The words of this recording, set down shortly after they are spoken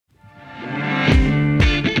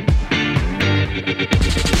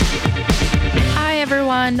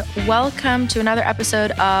everyone. Welcome to another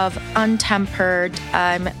episode of Untempered.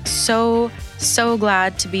 I'm so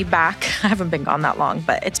glad to be back. I haven't been gone that long,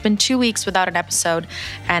 but it's been 2 weeks without an episode,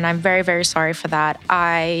 and I'm very, very sorry for that.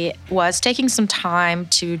 I was taking some time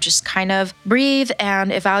to just kind of breathe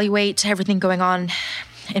and evaluate everything going on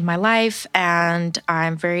in my life, and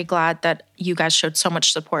I'm very glad that you guys showed so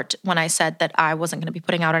much support when I said that I wasn't going to be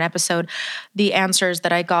putting out an episode. The answers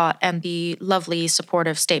that I got and the lovely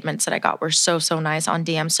supportive statements that I got were so nice on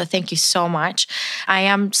DM. So thank you so much. I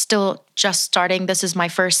am still just starting. This is my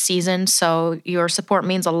first season, so your support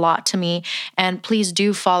means a lot to me. And please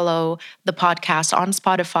do follow the podcast on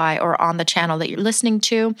Spotify or on the channel that you're listening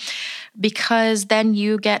to, because then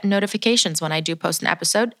you get notifications when I do post an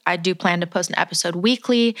episode. I do plan to post an episode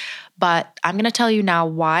weekly, but I'm going to tell you now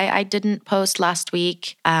why I didn't post last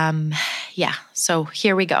week. So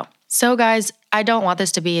here we go. So guys, I don't want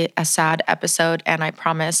this to be a sad episode, and I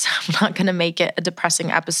promise I'm not going to make it a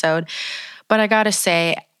depressing episode, but I got to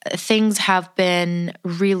say, things have been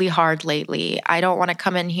really hard lately. I don't want to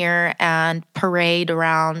come in here and parade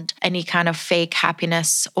around any kind of fake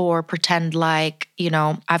happiness or pretend like,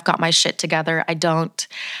 I've got my shit together. I don't.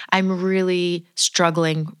 I'm really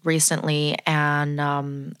struggling recently, and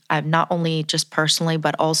I'm not only just personally,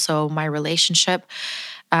 but also my relationship.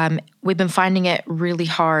 We've been finding it really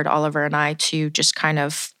hard, Oliver and I, to just kind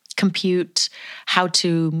of compute how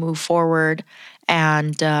to move forward.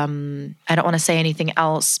 And I don't want to say anything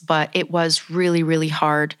else, but it was really, really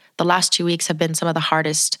hard. The last 2 weeks have been some of the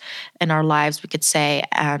hardest in our lives, we could say.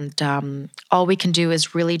 And all we can do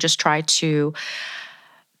is really just try to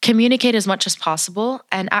communicate as much as possible,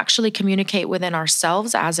 and actually communicate within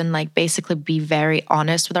ourselves, as in basically be very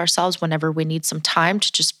honest with ourselves whenever we need some time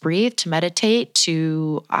to just breathe, to meditate,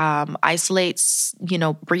 to isolate,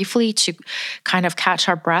 briefly, to kind of catch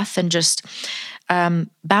our breath and just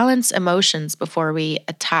balance emotions before we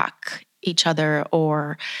attack each other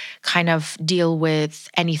or kind of deal with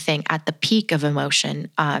anything at the peak of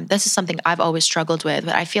emotion. This is something I've always struggled with,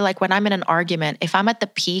 but I feel like when I'm in an argument, if I'm at the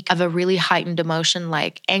peak of a really heightened emotion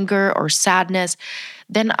like anger or sadness,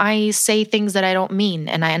 then I say things that I don't mean,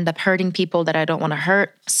 and I end up hurting people that I don't want to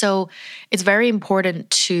hurt. So it's very important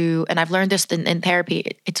to, and I've learned this in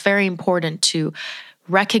therapy, it's very important to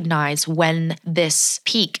recognize when this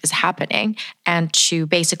peak is happening and to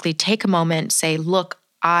basically take a moment, say, look,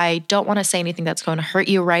 I don't want to say anything that's going to hurt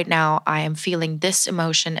you right now. I am feeling this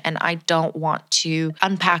emotion and I don't want to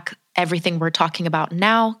unpack everything we're talking about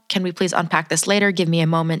now. Can we please unpack this later? Give me a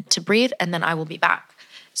moment to breathe, and then I will be back.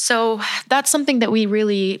 So that's something that we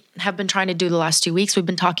really have been trying to do the last 2 weeks. We've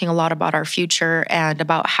been talking a lot about our future and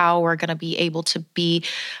about how we're going to be able to be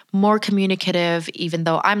more communicative. Even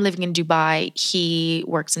though I'm living in Dubai, he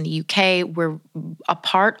works in the UK. We're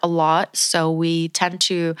apart a lot, so we tend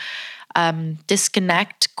to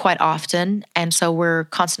disconnect quite often. And so we're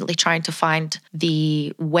constantly trying to find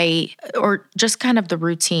the way, or just kind of the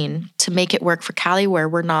routine, to make it work for Callie, where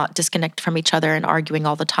we're not disconnected from each other and arguing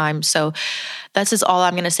all the time. So this is all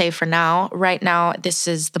I'm going to say for now. Right now, this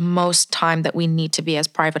is the most time that we need to be as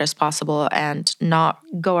private as possible and not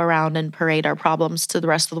go around and parade our problems to the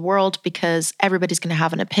rest of the world, because everybody's going to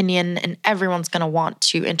have an opinion and everyone's going to want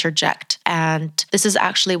to interject. And this is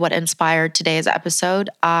actually what inspired today's episode.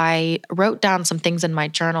 I wrote down some things in my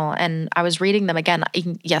journal and I was reading them again.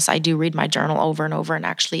 Yes, I do read my journal over and over. And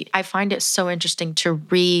actually, I find it so interesting to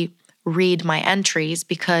reread my entries,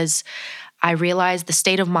 because I realized the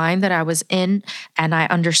state of mind that I was in, and I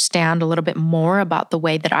understand a little bit more about the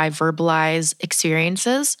way that I verbalize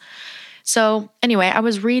experiences. So anyway, I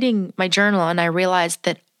was reading my journal and I realized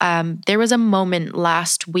that there was a moment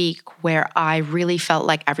last week where I really felt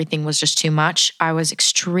like everything was just too much. I was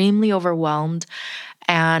extremely overwhelmed.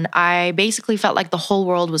 And I basically felt like the whole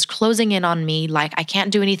world was closing in on me, like I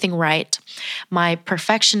can't do anything right. My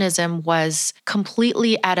perfectionism was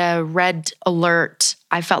completely at a red alert.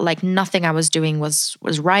 I felt like nothing I was doing was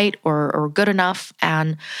right or good enough,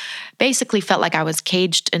 and basically felt like I was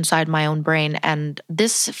caged inside my own brain. And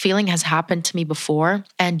this feeling has happened to me before.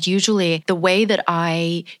 And usually the way that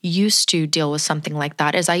I used to deal with something like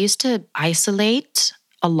that is I used to isolate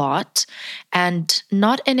a lot, and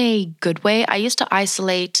not in a good way. I used to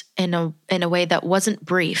isolate in a way that wasn't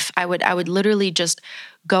brief. I would literally just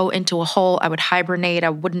go into a hole. I would hibernate.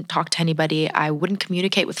 I wouldn't talk to anybody. I wouldn't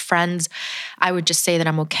communicate with friends. I would just say that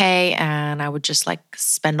I'm okay, and I would just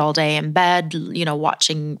spend all day in bed,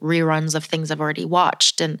 watching reruns of things I've already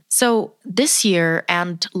watched. And so this year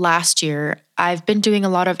and last year, I've been doing a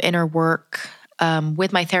lot of inner work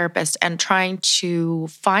with my therapist and trying to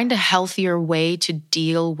find a healthier way to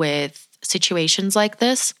deal with situations like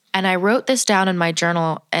this. And I wrote this down in my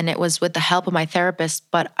journal, and it was with the help of my therapist.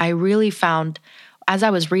 But I really found, as I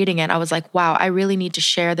was reading it, I was like, wow, I really need to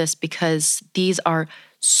share this because these are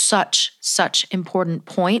such important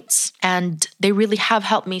points. And they really have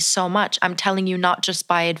helped me so much. I'm telling you, not just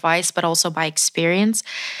by advice, but also by experience,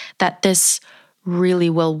 that this really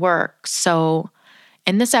will work. So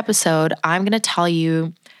in this episode, I'm going to tell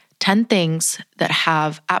you 10 things that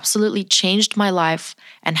have absolutely changed my life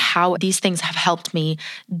and how these things have helped me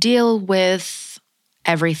deal with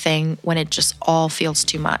everything when it just all feels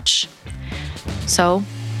too much. So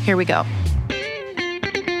here we go.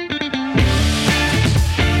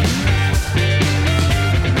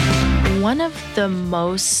 One of the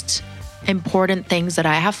most important things that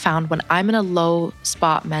I have found when I'm in a low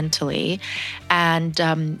spot mentally, and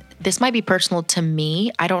this might be personal to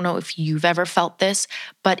me. I don't know if you've ever felt this,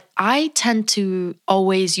 but I tend to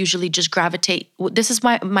always usually just gravitate. This is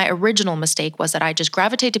my original mistake, was that I just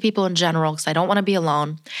gravitate to people in general because I don't want to be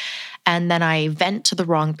alone. And then I vent to the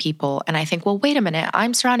wrong people. And I think, well, wait a minute,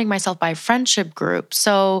 I'm surrounding myself by a friendship group,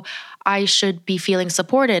 so I should be feeling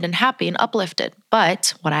supported and happy and uplifted.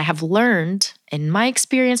 But what I have learned in my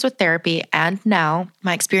experience with therapy and now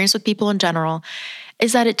my experience with people in general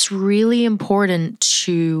is that it's really important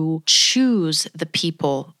to choose the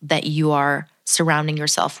people that you are surrounding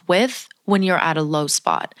yourself with when you're at a low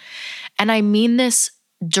spot. And I mean this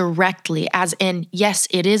directly, as in, yes,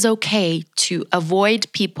 it is okay to avoid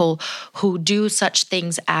people who do such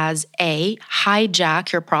things as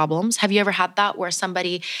hijack your problems. Have you ever had that where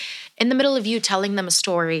somebody in the middle of you telling them a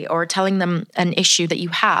story or telling them an issue that you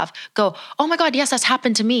have, go, oh my God, yes, that's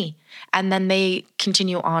happened to me. And then they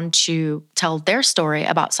continue on to tell their story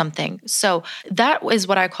about something. So that is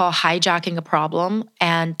what I call hijacking a problem.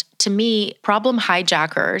 And to me, problem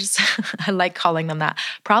hijackers, I like calling them that,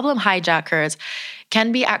 problem hijackers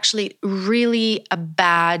can be actually really a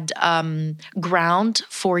bad ground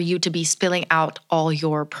for you to be spilling out all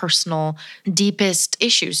your personal, deepest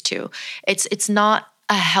issues to. It's not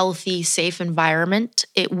a healthy, safe environment.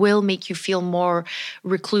 It will make you feel more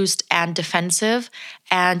reclused and defensive,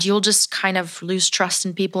 and you'll just kind of lose trust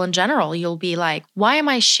in people in general. You'll be like, why am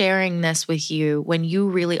I sharing this with you when you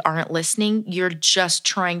really aren't listening? You're just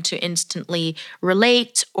trying to instantly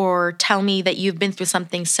relate or tell me that you've been through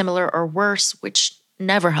something similar or worse, which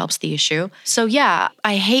never helps the issue. So yeah,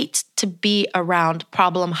 I hate to be around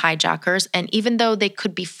problem hijackers. And even though they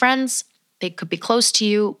could be friends, they could be close to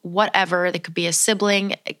you, whatever. They could be a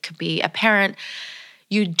sibling, it could be a parent.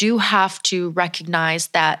 You do have to recognize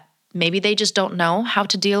that maybe they just don't know how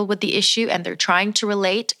to deal with the issue and they're trying to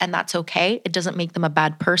relate, and that's okay. It doesn't make them a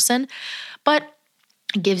bad person, but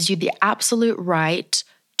it gives you the absolute right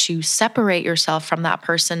to separate yourself from that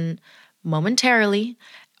person momentarily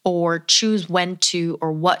or choose when to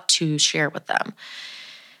or what to share with them.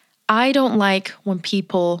 I don't like when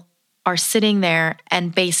people are sitting there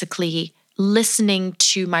and basically listening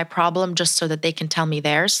to my problem just so that they can tell me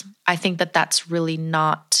theirs. I think that that's really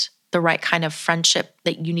not the right kind of friendship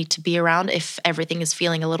that you need to be around if everything is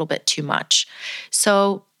feeling a little bit too much.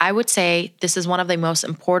 So I would say this is one of the most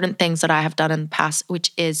important things that I have done in the past,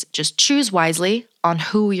 which is just choose wisely on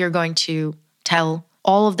who you're going to tell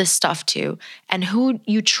all of this stuff to and who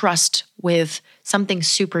you trust with something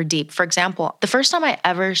super deep. For example, the first time I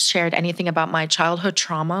ever shared anything about my childhood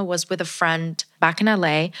trauma was with a friend back in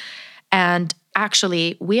LA. And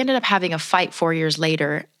actually, we ended up having a fight 4 years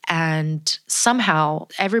later. And somehow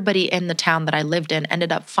everybody in the town that I lived in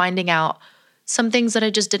ended up finding out some things that I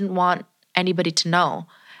just didn't want anybody to know.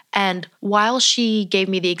 And while she gave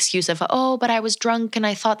me the excuse of, oh, but I was drunk and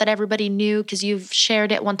I thought that everybody knew because you've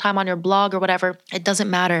shared it one time on your blog or whatever, it doesn't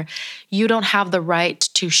matter. You don't have the right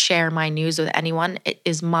to share my news with anyone. It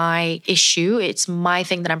is my issue. It's my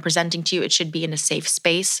thing that I'm presenting to you. It should be in a safe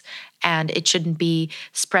space and it shouldn't be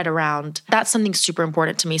spread around. That's something super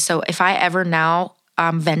important to me. So if I ever now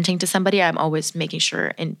venting to somebody, I'm always making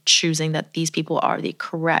sure and choosing that these people are the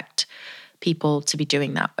correct people to be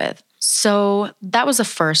doing that with. So that was the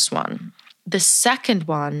first one. The second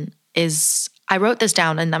one is, I wrote this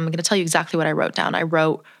down and I'm going to tell you exactly what I wrote down. I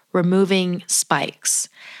wrote removing spikes.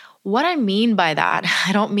 What I mean by that,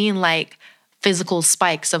 I don't mean like physical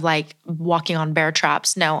spikes of like walking on bear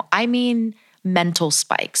traps. No, I mean mental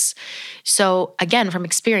spikes. So again, from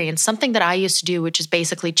experience, something that I used to do, which is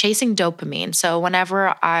basically chasing dopamine. So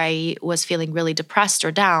whenever I was feeling really depressed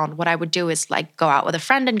or down, what I would do is like go out with a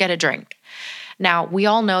friend and get a drink. Now, we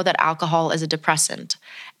all know that alcohol is a depressant.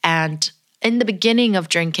 And in the beginning of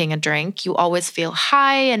drinking a drink, you always feel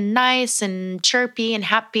high and nice and chirpy and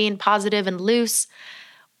happy and positive and loose.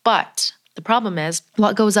 But The problem is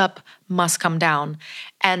what goes up must come down.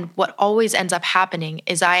 And what always ends up happening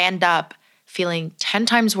is I end up feeling 10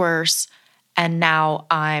 times worse. And now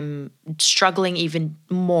I'm struggling even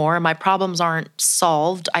more. My problems aren't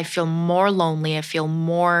solved. I feel more lonely. I feel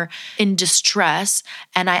more in distress.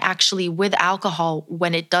 And I actually, with alcohol,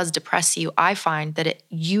 when it does depress you, I find that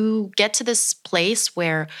you get to this place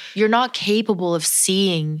where you're not capable of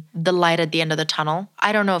seeing the light at the end of the tunnel.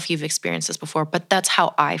 I don't know if you've experienced this before, but that's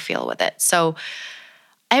how I feel with it. So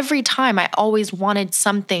every time I always wanted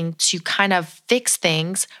something to kind of fix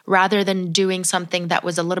things rather than doing something that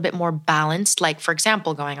was a little bit more balanced. Like, for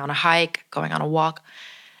example, going on a hike, going on a walk.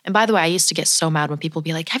 And by the way, I used to get so mad when people would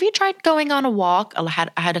be like, have you tried going on a walk? I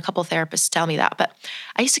had a couple therapists tell me that, but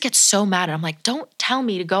I used to get so mad. And I'm like, don't tell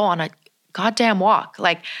me to go on a goddamn walk.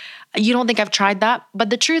 Like, you don't think I've tried that? But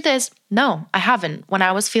the truth is, no, I haven't. When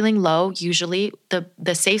I was feeling low, usually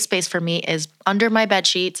the safe space for me is under my bed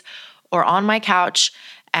sheets or on my couch,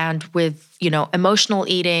 and with, emotional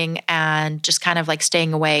eating and just kind of like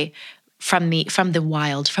staying away from the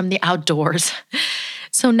wild, from the outdoors.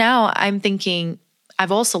 So now I'm thinking,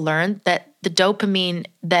 I've also learned that the dopamine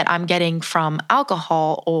that I'm getting from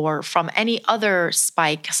alcohol or from any other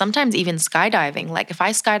spike, sometimes even skydiving, like if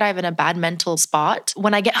I skydive in a bad mental spot,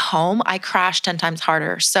 when I get home, I crash 10 times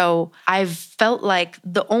harder. So I've felt like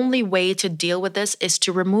the only way to deal with this is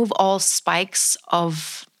to remove all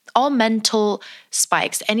mental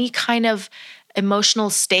spikes, any kind of emotional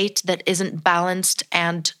state that isn't balanced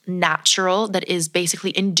and natural, that is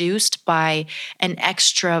basically induced by an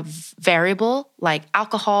extra variable like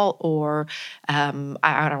alcohol or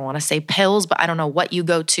I don't want to say pills, but I don't know what you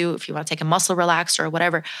go to if you want to take a muscle relaxer or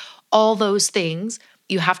whatever. All those things,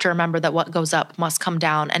 you have to remember that what goes up must come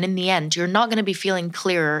down. And in the end, you're not going to be feeling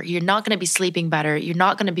clearer. You're not going to be sleeping better. You're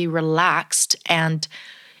not going to be relaxed. And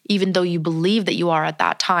even though you believe that you are at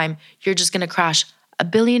that time, you're just going to crash a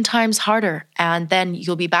billion times harder. And then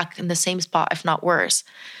you'll be back in the same spot, if not worse.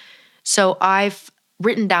 So I've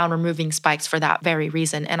written down removing spikes for that very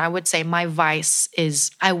reason. And I would say my vice is,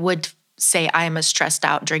 I would say I am a stressed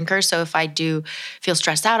out drinker. So if I do feel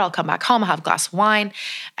stressed out, I'll come back home, I'll have a glass of wine,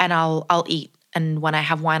 and I'll eat. And when I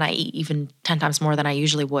have wine, I eat even 10 times more than I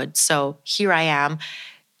usually would. So here I am,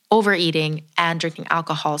 overeating and drinking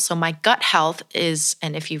alcohol. So my gut health is,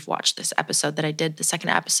 and if you've watched this episode that I did, the second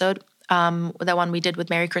episode, the one we did with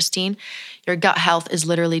Mary Christine, your gut health is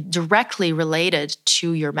literally directly related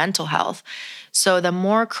to your mental health. So the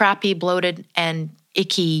more crappy, bloated, and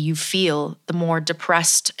icky you feel, the more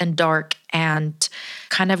depressed and dark and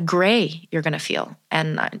kind of gray you're going to feel.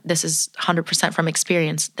 And this is 100% from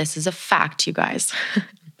experience. This is a fact, you guys.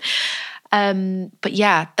 But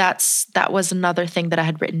yeah, that was another thing that I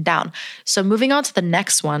had written down. So moving on to the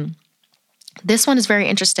next one. This one is very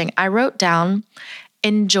interesting. I wrote down,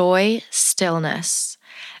 enjoy stillness.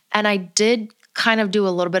 And I did kind of do a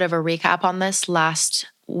little bit of a recap on this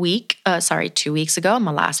 2 weeks ago in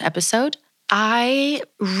my last episode. I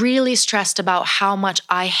really stressed about how much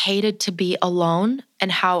I hated to be alone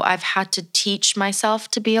and how I've had to teach myself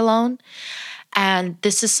to be alone. And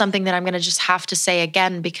this is something that I'm going to just have to say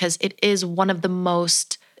again, because it is one of the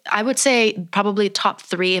most, I would say probably top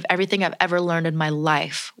 3 of everything I've ever learned in my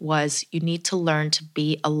life was you need to learn to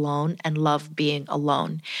be alone and love being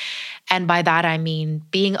alone. And by that, I mean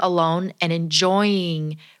being alone and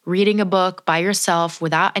enjoying reading a book by yourself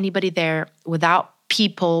without anybody there, without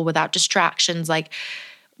people, without distractions, like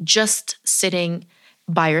just sitting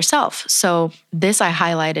by yourself. So this I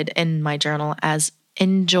highlighted in my journal as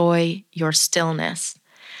enjoy your stillness.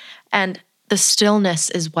 And the stillness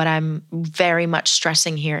is what I'm very much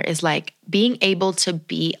stressing here, is like being able to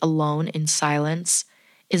be alone in silence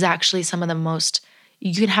is actually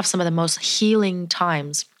you can have some of the most healing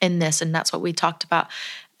times in this. And that's what we talked about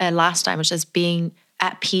last time, which is being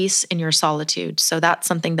at peace in your solitude. So that's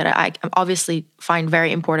something that I obviously find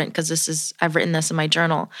very important because I've written this in my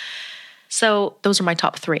journal. So those are my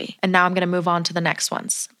top 3. And now I'm going to move on to the next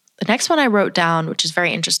ones. The next one I wrote down, which is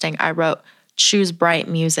very interesting, I wrote, choose bright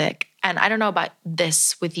music. And I don't know about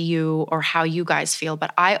this with you or how you guys feel,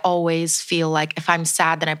 but I always feel like if I'm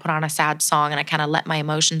sad, then I put on a sad song and I kind of let my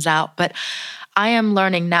emotions out. But I am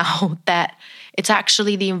learning now that it's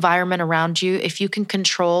actually the environment around you. If you can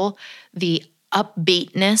control the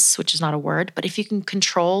upbeatness, which is not a word, but if you can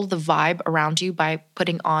control the vibe around you by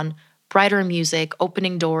putting on brighter music,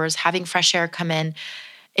 opening doors, having fresh air come in,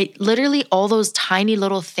 it literally, all those tiny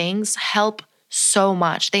little things help so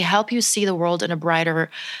much. They help you see the world in a brighter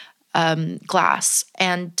glass.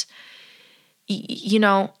 And,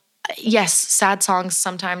 yes, sad songs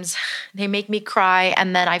sometimes they make me cry.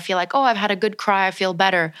 And then I feel like, oh, I've had a good cry. I feel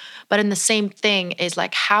better. But in the same thing is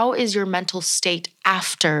like, how is your mental state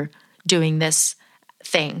after doing this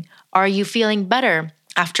thing? Are you feeling better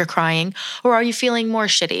after crying, or are you feeling more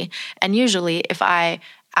shitty? And usually, if I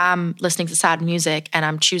am listening to sad music and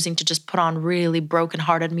I'm choosing to just put on really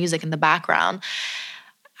brokenhearted music in the background,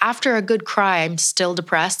 after a good cry, I'm still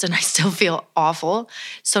depressed and I still feel awful.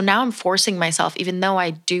 So now I'm forcing myself, even though I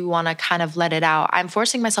do want to kind of let it out, I'm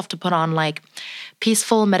forcing myself to put on like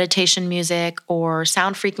peaceful meditation music or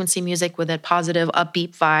sound frequency music with a positive,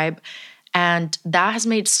 upbeat vibe. And that has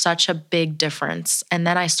made such a big difference. And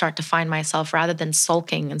then I start to find myself, rather than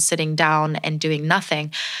sulking and sitting down and doing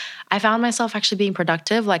nothing, I found myself actually being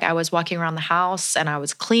productive. Like I was walking around the house and I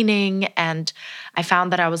was cleaning, and I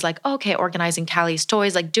found that I was like, okay, organizing Callie's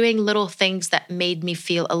toys, like doing little things that made me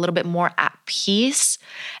feel a little bit more at peace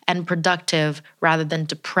and productive rather than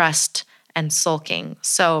depressed and sulking.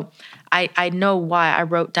 So I know why I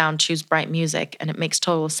wrote down choose bright music, and it makes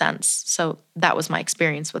total sense. So that was my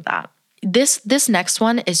experience with that. This next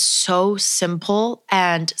one is so simple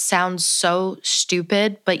and sounds so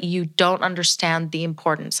stupid, but you don't understand the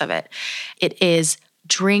importance of it. It is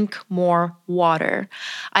drink more water.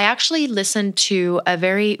 I actually listened to a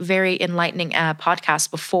very, very enlightening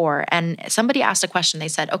podcast before, and somebody asked a question. They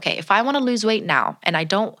said, okay, if I want to lose weight now and I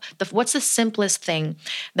don't, what's the simplest thing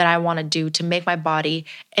that I want to do to make my body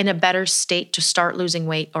in a better state to start losing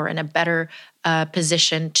weight, or in a better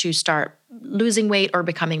position to start losing weight or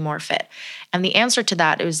becoming more fit? And the answer to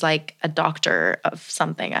that, it was like a doctor of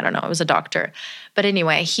something. I don't know. It was a doctor. But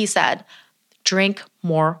anyway, he said, drink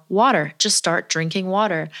more water. Just start drinking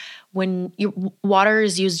water. When water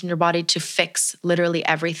is used in your body to fix literally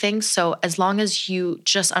everything. So as long as you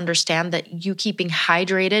just understand that you keeping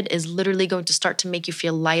hydrated is literally going to start to make you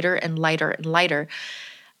feel lighter and lighter and lighter.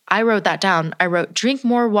 I wrote that down. I wrote, drink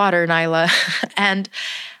more water, Nyla, and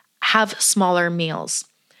have smaller meals.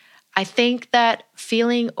 I think that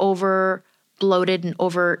feeling over bloated and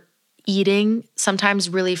overeating sometimes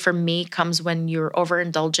really for me comes when you're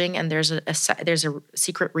overindulging, and there's a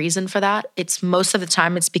secret reason for that. It's most of the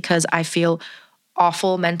time it's because I feel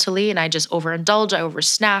awful mentally and I just overindulge, I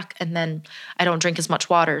oversnack, and then I don't drink as much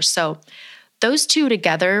water. So those two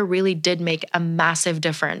together really did make a massive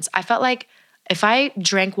difference. I felt like if I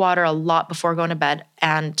drank water a lot before going to bed,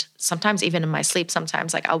 and sometimes even in my sleep,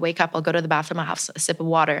 sometimes like I'll wake up, I'll go to the bathroom, I'll have a sip of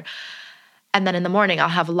water. And then in the morning, I'll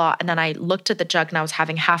have a lot. And then I looked at the jug and I was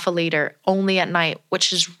having half a liter only at night,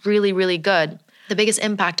 which is really, really good. The biggest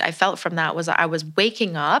impact I felt from that was I was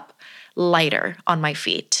waking up lighter on my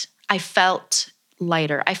feet. I felt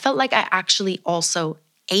lighter. I felt like I actually also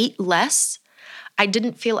ate less. I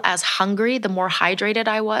didn't feel as hungry the more hydrated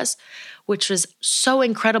I was, which was so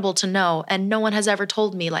incredible to know. And no one has ever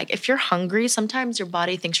told me, like, if you're hungry, sometimes your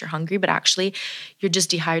body thinks you're hungry, but actually you're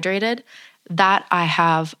just dehydrated. That I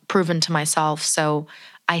have proven to myself. So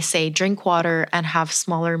I say drink water and have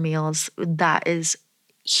smaller meals. That is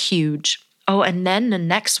huge. Oh, and then the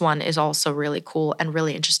next one is also really cool and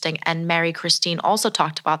really interesting. And Mary Christine also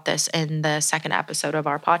talked about this in the second episode of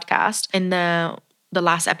our podcast. In the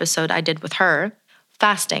last episode I did with her,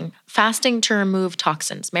 fasting to remove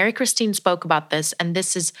toxins. Mary Christine spoke about this, and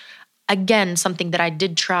this is, again, something that I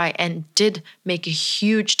did try and did make a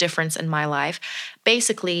huge difference in my life.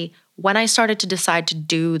 Basically, when I started to decide to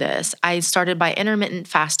do this, I started by intermittent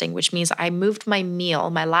fasting, which means I moved my meal.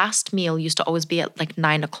 My last meal used to always be at like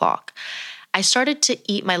 9 o'clock. I started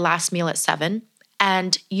to eat my last meal at 7,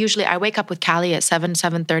 and usually I wake up with Callie at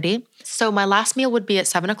 7:30. So my last meal would be at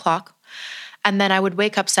 7 o'clock. And then I would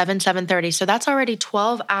wake up 7:30. So that's already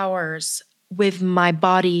 12 hours with my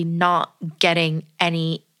body not getting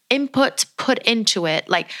any input put into it.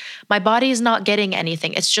 Like my body is not getting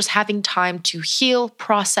anything. It's just having time to heal,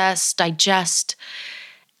 process, digest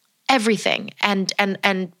everything and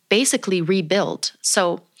basically rebuild.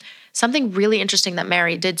 So something really interesting that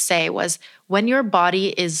Mary did say was when your body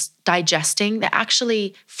is digesting, it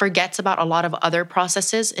actually forgets about a lot of other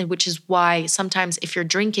processes, and which is why sometimes if you're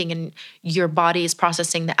drinking and your body is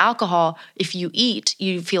processing the alcohol, if you eat,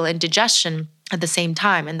 you feel indigestion at the same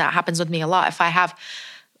time. And that happens with me a lot. If I have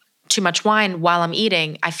too much wine while I'm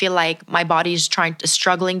eating, I feel like my body is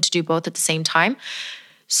struggling to do both at the same time.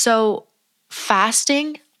 So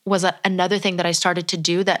fasting was another thing that I started to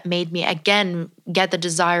do that made me, again, get the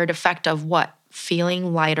desired effect of what?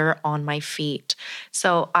 Feeling lighter on my feet.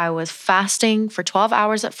 So I was fasting for 12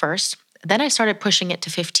 hours at first, Then I started pushing it to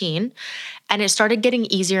 15, and it started getting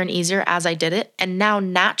easier and easier as I did it. And now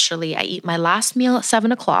naturally I eat my last meal at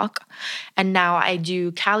 7 o'clock. And now I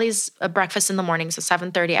do Callie's breakfast in the morning. So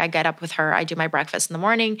 7:30, I get up with her. I do my breakfast in the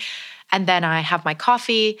morning. And then I have my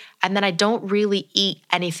coffee, and then I don't really eat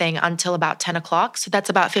anything until about 10 o'clock. So that's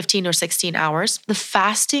about 15 or 16 hours. The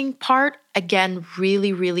fasting part, again,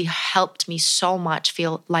 really, really helped me so much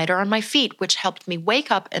feel lighter on my feet, which helped me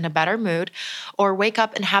wake up in a better mood, or wake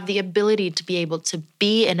up and have the ability to be able to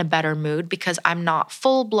be in a better mood because I'm not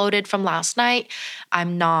full bloated from last night.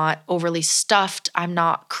 I'm not overly stuffed. I'm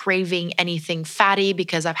not craving anything fatty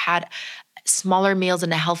because I've had smaller meals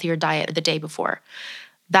and a healthier diet the day before.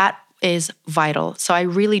 That is vital. So I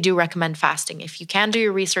really do recommend fasting. If you can do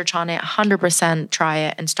your research on it, 100% try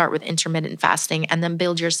it and start with intermittent fasting and then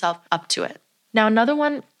build yourself up to it. Now, another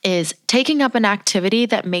one is taking up an activity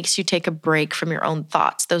that makes you take a break from your own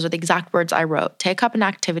thoughts. Those are the exact words I wrote. Take up an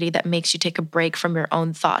activity that makes you take a break from your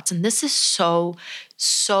own thoughts. And this is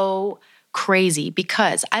so crazy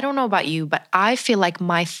because I don't know about you, but I feel like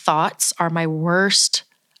my thoughts are my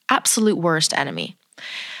absolute worst enemy.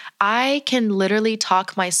 I can literally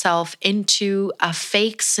talk myself into a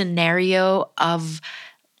fake scenario of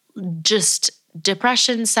just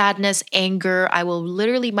depression, sadness, anger.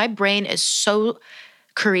 My brain is so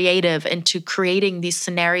creative into creating these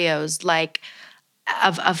scenarios like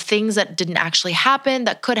of things that didn't actually happen,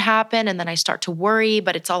 that could happen. And then I start to worry,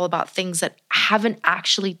 but it's all about things that haven't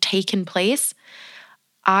actually taken place.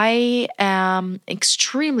 I am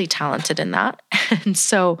extremely talented in that. And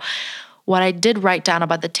so what I did write down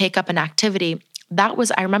about the take up an activity,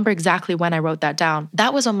 I remember exactly when I wrote that down.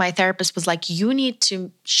 That was when my therapist was like, you need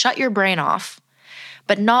to shut your brain off,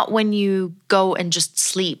 but not when you go and just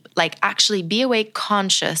sleep. Like actually be awake,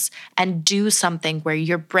 conscious, and do something where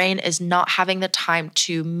your brain is not having the time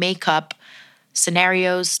to make up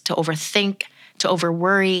scenarios, to overthink, to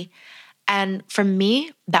overworry. And for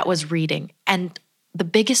me, that was reading. And the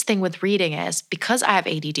biggest thing with reading is because I have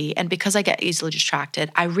ADD and because I get easily distracted,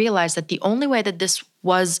 I realized that the only way that this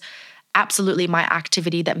was absolutely my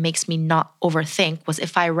activity that makes me not overthink was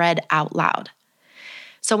if I read out loud.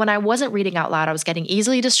 So when I wasn't reading out loud, I was getting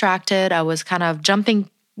easily distracted. I was kind of jumping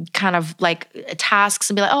kind of like tasks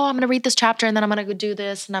and be like, oh, I'm going to read this chapter and then I'm going to go do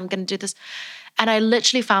this and I'm going to do this. And I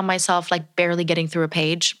literally found myself like barely getting through a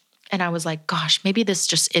page. And I was like, gosh, maybe this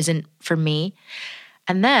just isn't for me.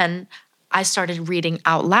 And then I started reading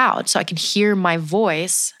out loud so I can hear my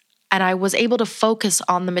voice, and I was able to focus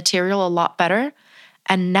on the material a lot better.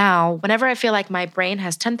 And now, whenever I feel like my brain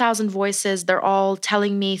has 10,000 voices, they're all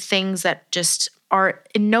telling me things that just are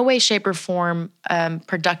in no way, shape, or form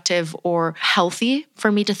productive or healthy for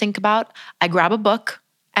me to think about, I grab a book.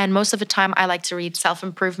 And most of the time, I like to read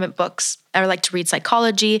self-improvement books. I like to read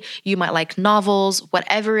psychology. You might like novels,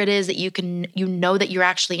 whatever it is that you know that you're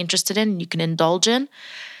actually interested in and you can indulge in.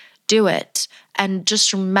 Do it. And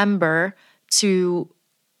just remember to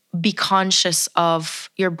be conscious of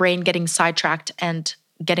your brain getting sidetracked and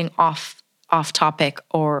getting off topic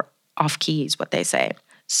or off key is what they say.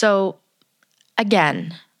 So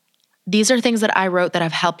again, these are things that I wrote that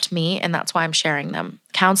have helped me, and that's why I'm sharing them.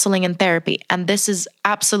 Counseling and therapy. And this is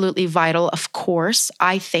absolutely vital, of course,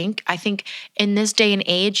 I think. I think in this day and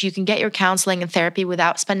age, you can get your counseling and therapy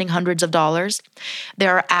without spending hundreds of dollars.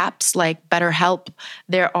 There are apps like BetterHelp.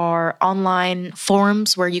 There are online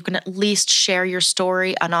forums where you can at least share your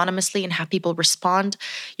story anonymously and have people respond.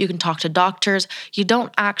 You can talk to doctors. You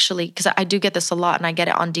don't actually, because I do get this a lot and I get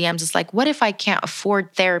it on DMs. It's like, what if I can't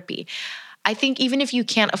afford therapy? I think even if you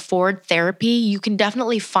can't afford therapy, you can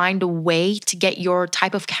definitely find a way to get your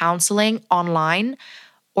type of counseling online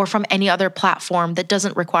or from any other platform that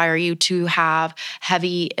doesn't require you to have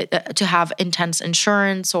intense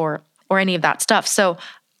insurance or any of that stuff. So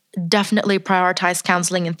definitely prioritize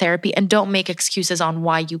counseling and therapy, and don't make excuses on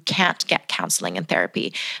why you can't get counseling and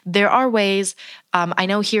therapy. There are ways. I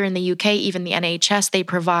know here in the UK, even the NHS, they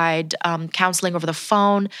provide counseling over the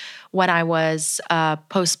phone. When I was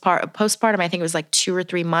postpartum, I think it was like 2 or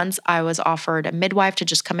 3 months, I was offered a midwife to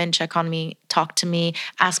just come in, check on me, talk to me,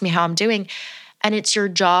 ask me how I'm doing. And it's your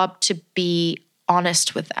job to be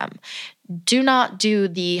honest with them. Do not do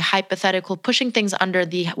the hypothetical, pushing things under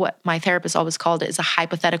what my therapist always called it is a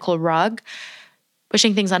hypothetical rug.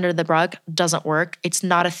 Pushing things under the rug doesn't work. It's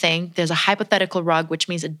not a thing. There's a hypothetical rug, which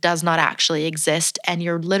means it does not actually exist. And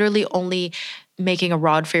you're literally only making a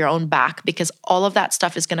rod for your own back because all of that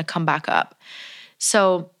stuff is going to come back up.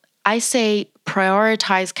 So I say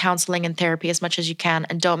prioritize counseling and therapy as much as you can,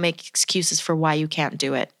 and don't make excuses for why you can't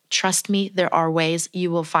do it. Trust me, there are ways.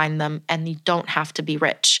 You will find them, and you don't have to be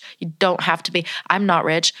rich. You don't have to be. I'm not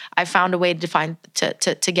rich. I found a way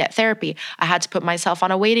to get therapy. I had to put myself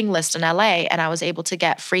on a waiting list in LA, and I was able to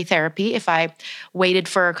get free therapy. If I waited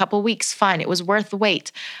for a couple weeks, fine. It was worth the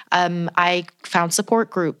wait. I found support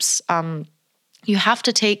groups. You have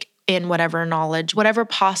to take in whatever knowledge, whatever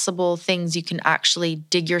possible things you can actually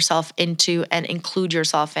dig yourself into and include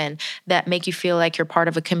yourself in that make you feel like you're part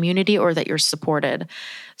of a community or that you're supported.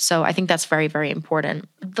 So I think that's very, very important.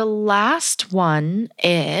 The last one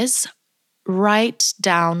is write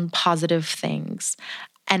down positive things.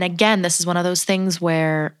 And again, this is one of those things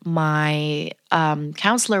where my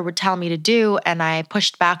counselor would tell me to do, and I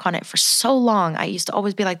pushed back on it for so long. I used to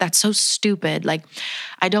always be like, that's so stupid. Like,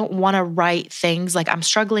 I don't want to write things. Like, I'm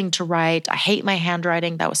struggling to write. I hate my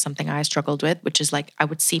handwriting. That was something I struggled with, which is like, I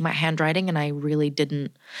would see my handwriting and I really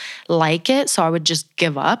didn't like it. So I would just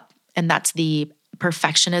give up. And that's the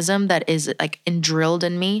perfectionism that is like drilled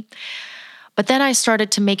in me. But then I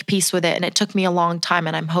started to make peace with it, and it took me a long time,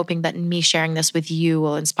 and I'm hoping that me sharing this with you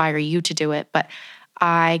will inspire you to do it. But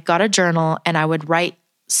I got a journal, and I would write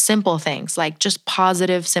simple things, like just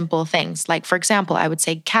positive, simple things. Like, for example, I would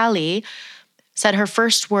say, Callie said her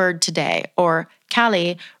first word today, or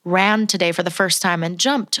Callie ran today for the first time and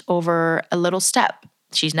jumped over a little step.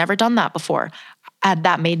 She's never done that before. And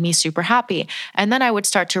that made me super happy. And then I would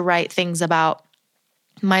start to write things about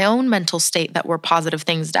my own mental state that were positive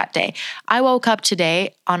things that day. I woke up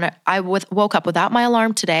today woke up without my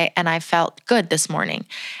alarm today, and I felt good this morning.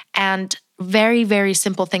 And very, very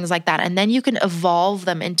simple things like that. And then you can evolve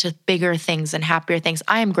them into bigger things and happier things.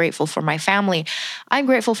 I am grateful for my family. I'm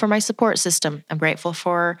grateful for my support system. I'm grateful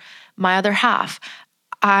for my other half.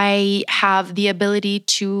 I have the ability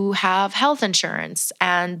to have health insurance,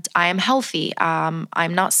 and I am healthy. I'm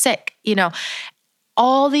not sick,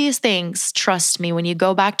 All these things, trust me, when you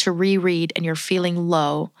go back to reread and you're feeling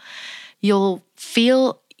low, you'll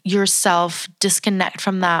feel yourself disconnect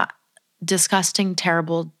from that disgusting,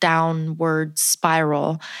 terrible downward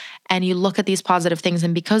spiral. And you look at these positive things,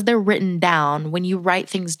 and because they're written down, when you write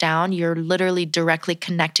things down, you're literally directly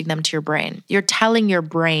connecting them to your brain. You're telling your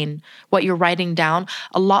brain what you're writing down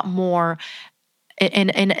a lot more in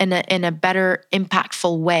a better,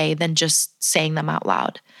 impactful way than just saying them out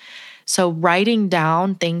loud. So writing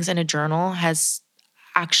down things in a journal has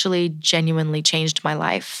actually genuinely changed my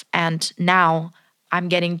life. And now I'm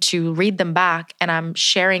getting to read them back, and I'm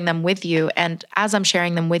sharing them with you. And as I'm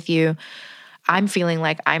sharing them with you, I'm feeling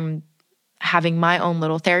like I'm having my own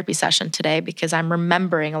little therapy session today, because I'm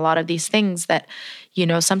remembering a lot of these things that,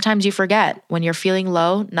 sometimes you forget. When you're feeling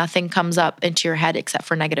low, nothing comes up into your head except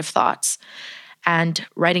for negative thoughts. And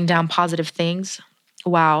writing down positive things,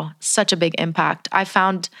 wow, such a big impact. I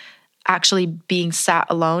found actually being sat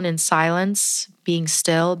alone in silence, being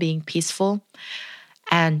still, being peaceful,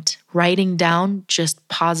 and writing down just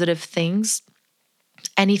positive things,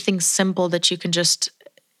 anything simple that you can just,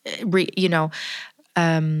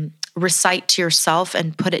 recite to yourself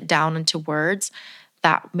and put it down into words,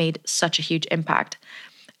 that made such a huge impact.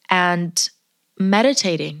 And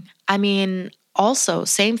meditating, also,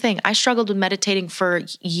 same thing. I struggled with meditating for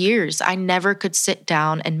years. I never could sit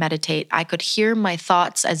down and meditate. I could hear my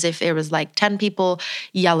thoughts as if it was like 10 people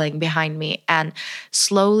yelling behind me. And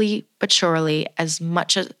slowly but surely, as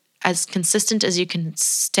consistent as you can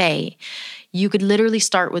stay, you could literally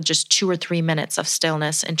start with just 2 or 3 minutes of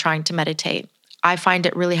stillness and trying to meditate. I find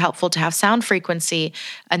it really helpful to have sound frequency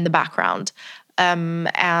in the background.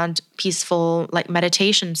 And peaceful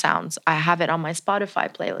meditation sounds. I have it on my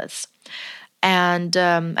Spotify playlist. And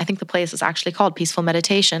I think the place is actually called Peaceful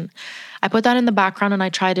Meditation. I put that in the background, and I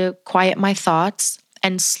try to quiet my thoughts.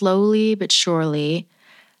 And slowly but surely,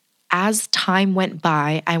 as time went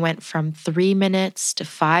by, I went from 3 minutes to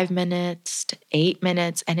 5 minutes to 8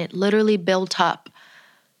 minutes. And it literally built up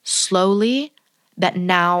slowly, that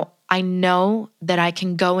now I know that I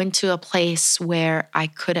can go into a place where I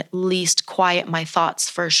could at least quiet my thoughts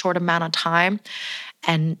for a short amount of time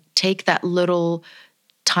and take that little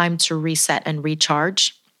time to reset and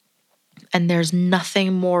recharge. And there's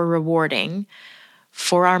nothing more rewarding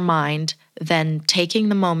for our mind than taking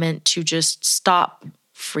the moment to just stop,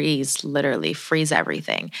 literally freeze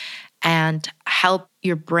everything, and help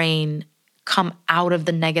your brain come out of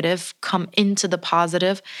the negative, come into the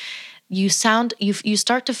positive. You start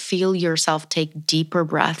to feel yourself take deeper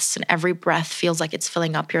breaths, and every breath feels like it's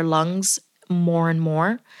filling up your lungs more and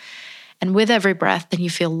more. And with every breath, then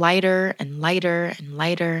you feel lighter and lighter and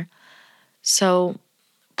lighter. So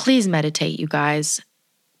please meditate, you guys.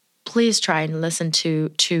 Please try and listen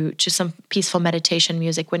to some peaceful meditation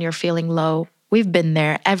music when you're feeling low. We've been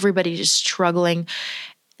there. Everybody's just struggling.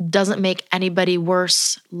 doesn't make anybody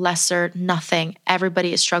worse, lesser, nothing.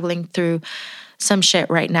 Everybody is struggling through some shit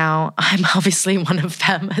right now. I'm obviously one of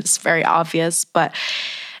them. It's very obvious, but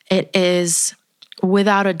it is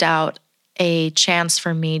without a doubt a chance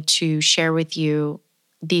for me to share with you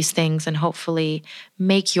these things and hopefully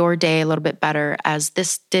make your day a little bit better, as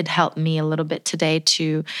this did help me a little bit today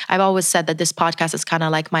too. I've always said that this podcast is kind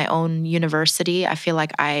of like my own university. I feel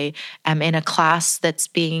like I am in a class that's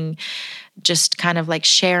being just kind of like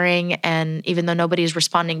sharing, and even though nobody is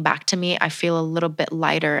responding back to me, I feel a little bit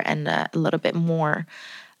lighter and a little bit more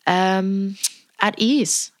at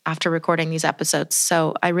ease after recording these episodes.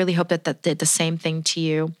 So I really hope that that did the same thing to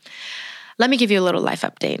you. Let me give you a little life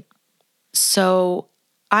update. So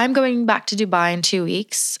I'm going back to Dubai in 2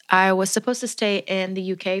 weeks. I was supposed to stay in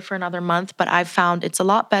the UK for another month, but I've found it's a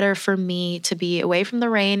lot better for me to be away from the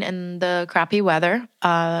rain and the crappy weather.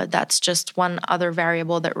 That's just one other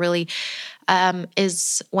variable that really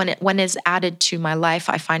is when is added to my life.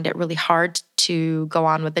 I find it really hard to go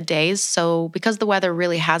on with the days. So because the weather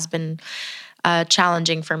really has been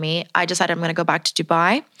challenging for me, I decided I'm going to go back to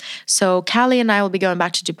Dubai. So Callie and I will be going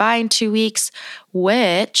back to Dubai in 2 weeks,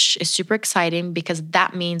 which is super exciting because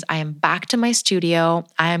that means I am back to my studio.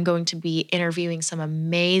 I am going to be interviewing some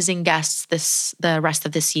amazing guests the rest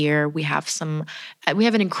of this year. We have an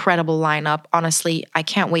incredible lineup. Honestly, I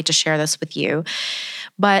can't wait to share this with you.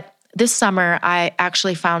 But this summer, I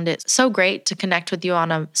actually found it so great to connect with you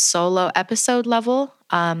on a solo episode level.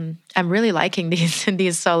 I'm really liking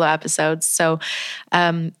these solo episodes. So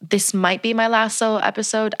this might be my last solo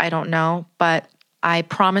episode. I don't know, but I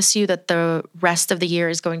promise you that the rest of the year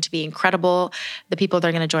is going to be incredible. The people that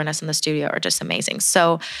are going to join us in the studio are just amazing.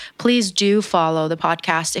 So please do follow the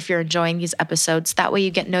podcast if you're enjoying these episodes. That way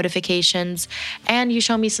you get notifications and you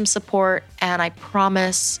show me some support. And I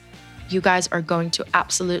promise you guys are going to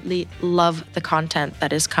absolutely love the content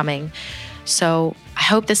that is coming. So I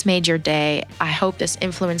hope this made your day. I hope this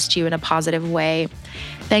influenced you in a positive way.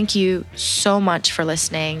 Thank you so much for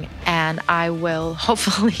listening, and I will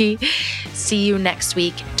hopefully see you next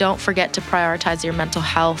week. Don't forget to prioritize your mental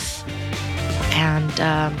health, and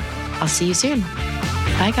I'll see you soon.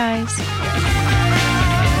 Bye, guys.